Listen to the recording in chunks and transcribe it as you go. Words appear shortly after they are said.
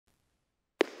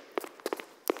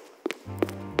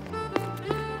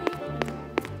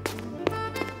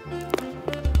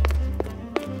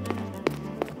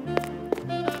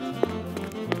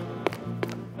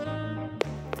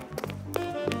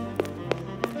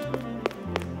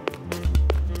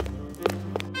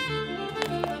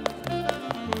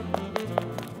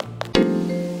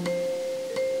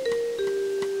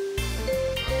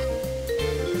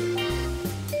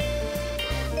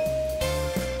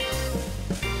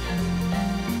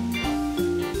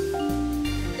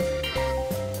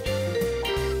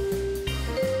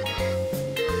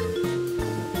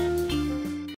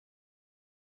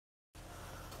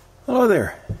Hello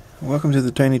there. Welcome to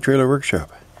the Tiny Trailer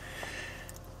Workshop.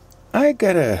 I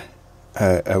got a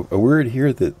word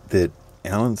here that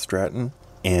Alan Stratton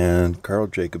and Carl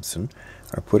Jacobson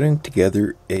are putting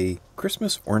together a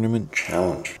Christmas ornament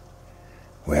challenge.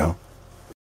 Well,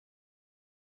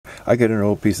 I got an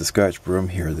old piece of Scotch Broom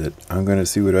here that I'm going to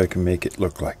see what I can make it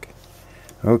look like.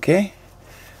 Okay?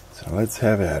 So let's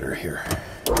have at her here.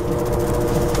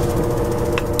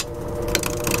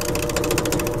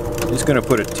 I'm just going to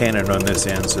put a tenon on this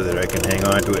end so that I can hang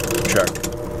on to it and chuck.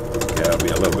 Okay, that'll be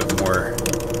a little bit more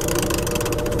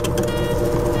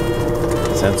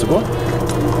sensible.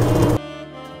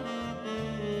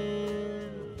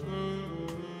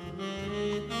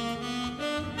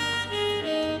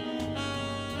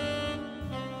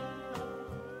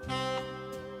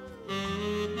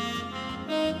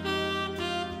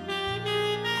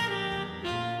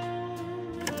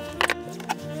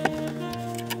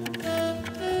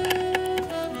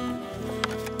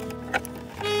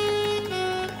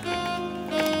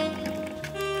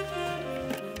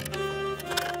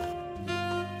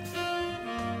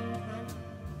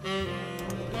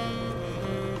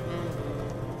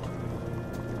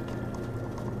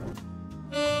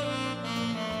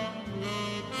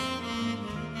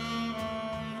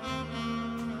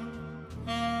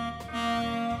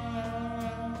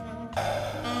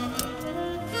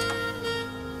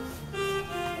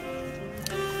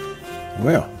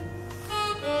 Well,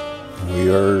 we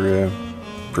are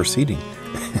proceeding.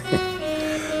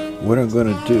 What I'm going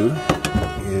to do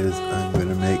is I'm going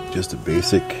to make just a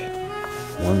basic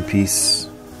one piece.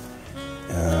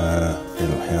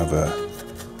 It'll have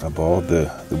a ball,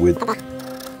 the width.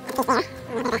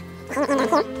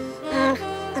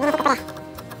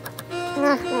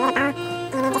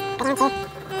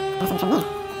 Nothing from there.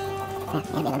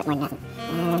 Maybe a little bit more than nothing.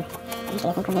 Actually,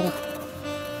 I think we'll maybe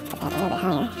put that a little bit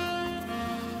higher.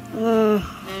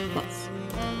 Let's.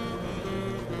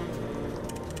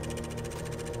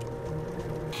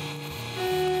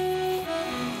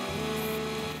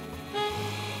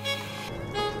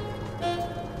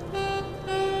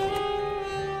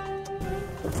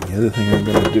 The other thing I'm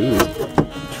going to do is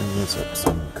turn this up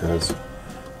some because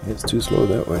it's too slow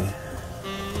that way.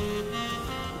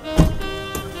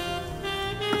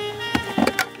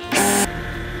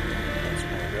 That's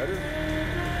more better.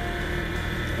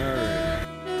 Alright.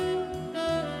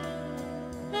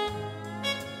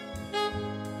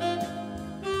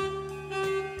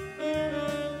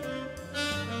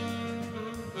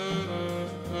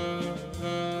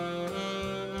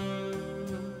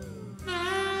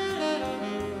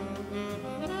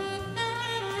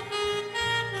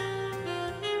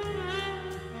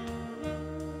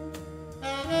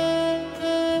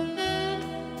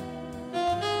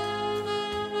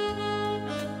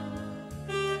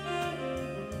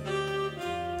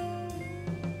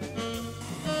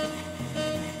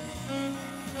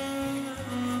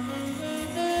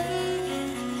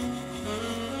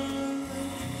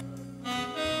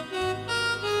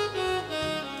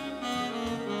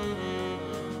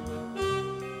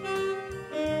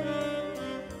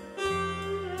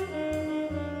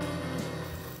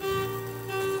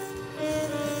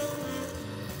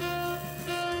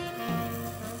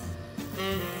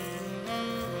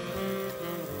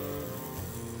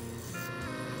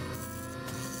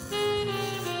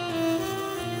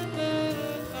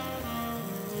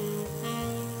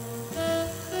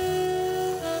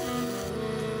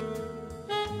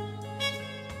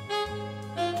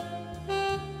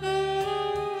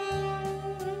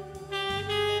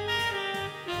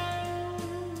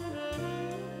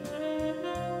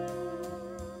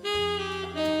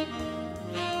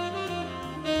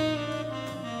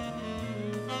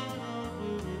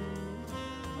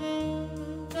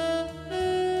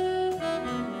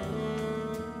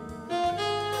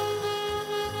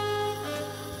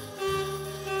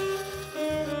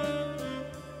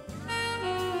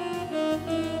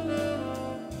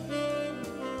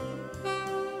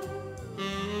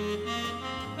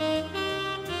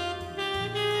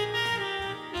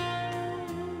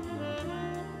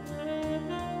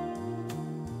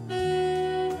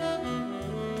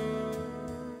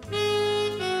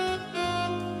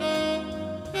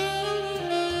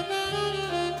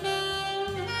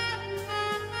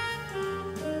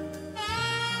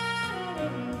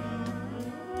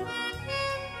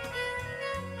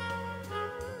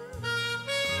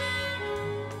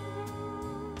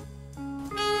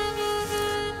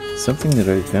 Something that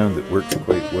I found that works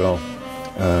quite well,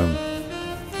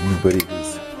 anybody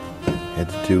who's had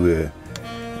to do an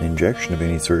injection of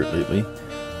any sort lately,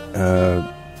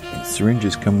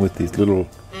 syringes come with these little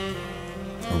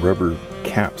rubber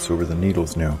caps over the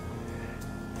needles now,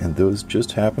 and those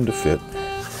just happen to fit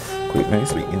quite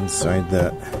nicely inside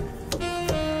that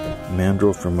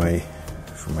mandrel for my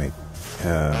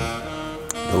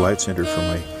the light center for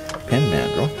my pen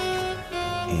mandrel,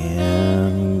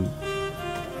 and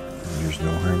there's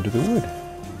no harm to the wood.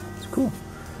 It's cool.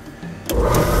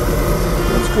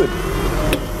 That's good.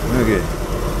 Okay.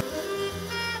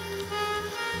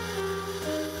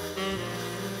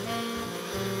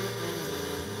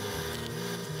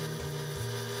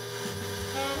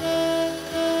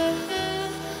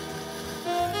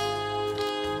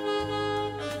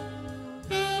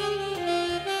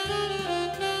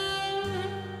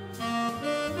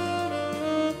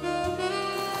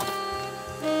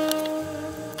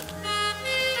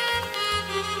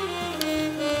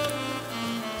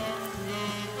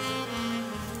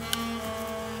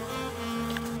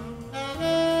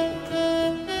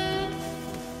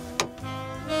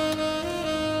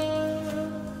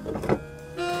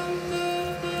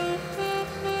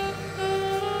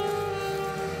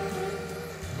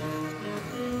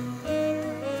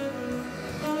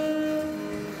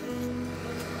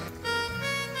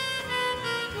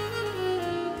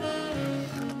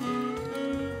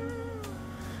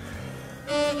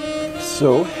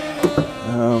 So,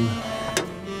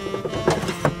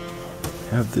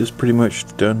 have this pretty much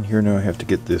done here. Now I have to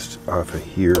get this off of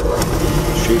here,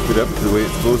 shape it up to the way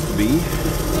it's supposed to be.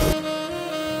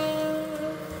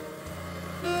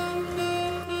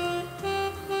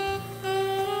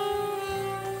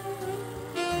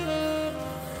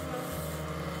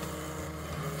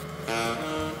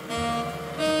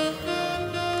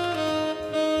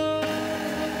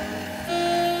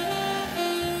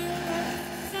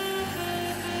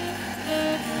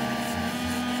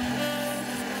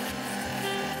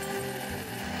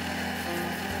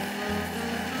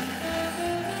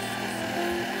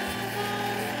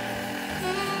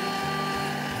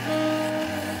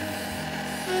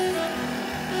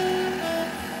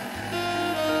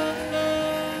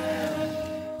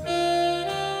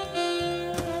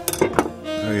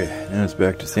 Okay, now it's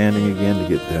back to sanding again to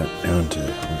get that down to where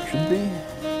it should be.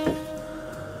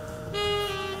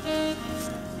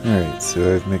 Alright,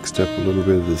 so I've mixed up a little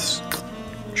bit of this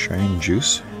shine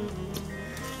juice.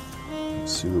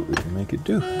 Let's see what we can make it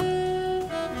do.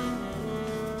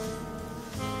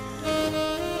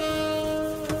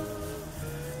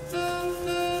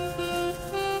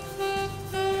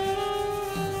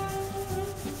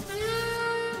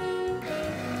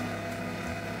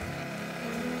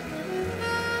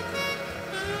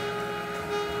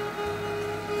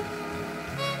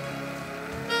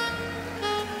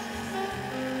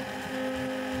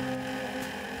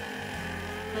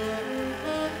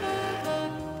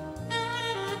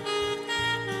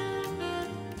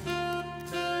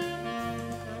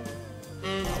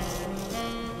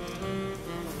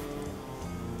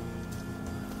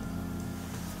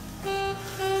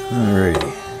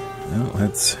 Alrighty, well,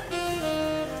 let's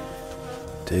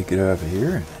take it off of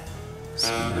here and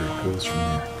see where it goes from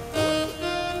there.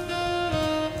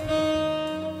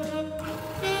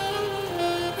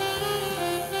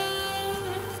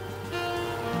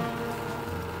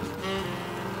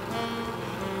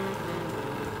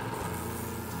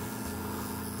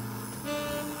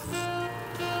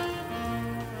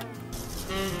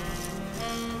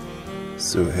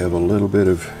 So I have a little bit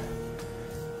of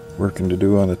working to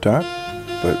do on the top,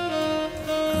 but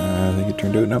I think it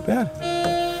turned out not bad.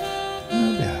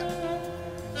 Not bad.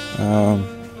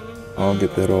 I'll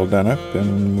get that all done up,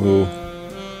 and we'll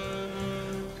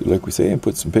do like we say and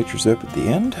put some pictures up at the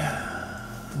end.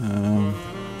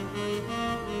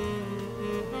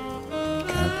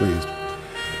 Kind of pleased.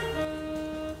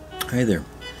 Hi there.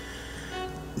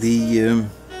 The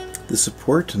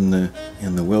support and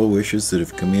the well wishes that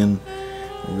have come in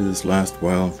over this last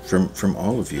while from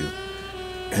all of you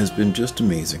has been just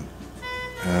amazing.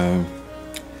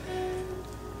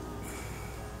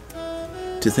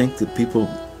 To think that people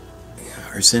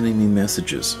are sending me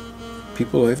messages,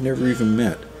 people I've never even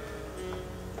met,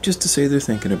 just to say they're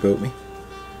thinking about me.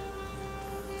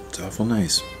 It's awful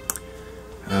nice.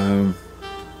 I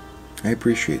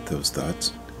appreciate those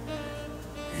thoughts,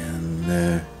 and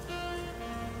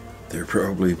they're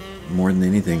probably more than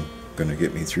anything going to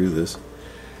get me through this.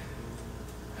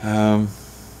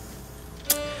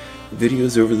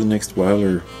 Videos over the next while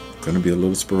are going to be a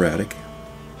little sporadic,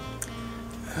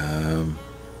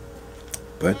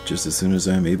 but just as soon as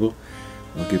I'm able,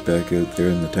 I'll get back out there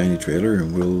in the tiny trailer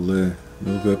and we'll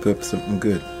whip up something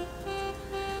good.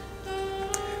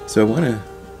 So I want to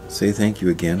say thank you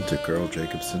again to Carl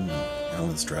Jacobson and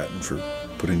Alan Stratton for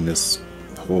putting this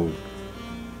whole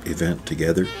event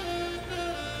together.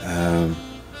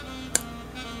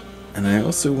 And I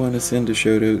also want to send a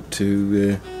shout out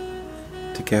to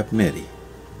Captain Eddie.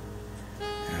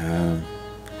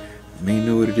 May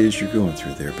know what it is you're going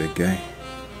through there, big guy.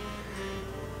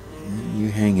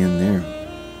 You hang in there.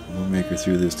 We'll make her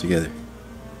through this together.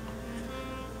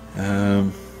 I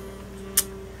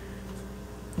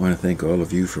want to thank all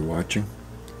of you for watching,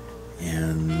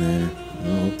 and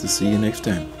we'll hope to see you next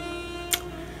time.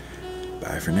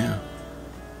 Bye for now.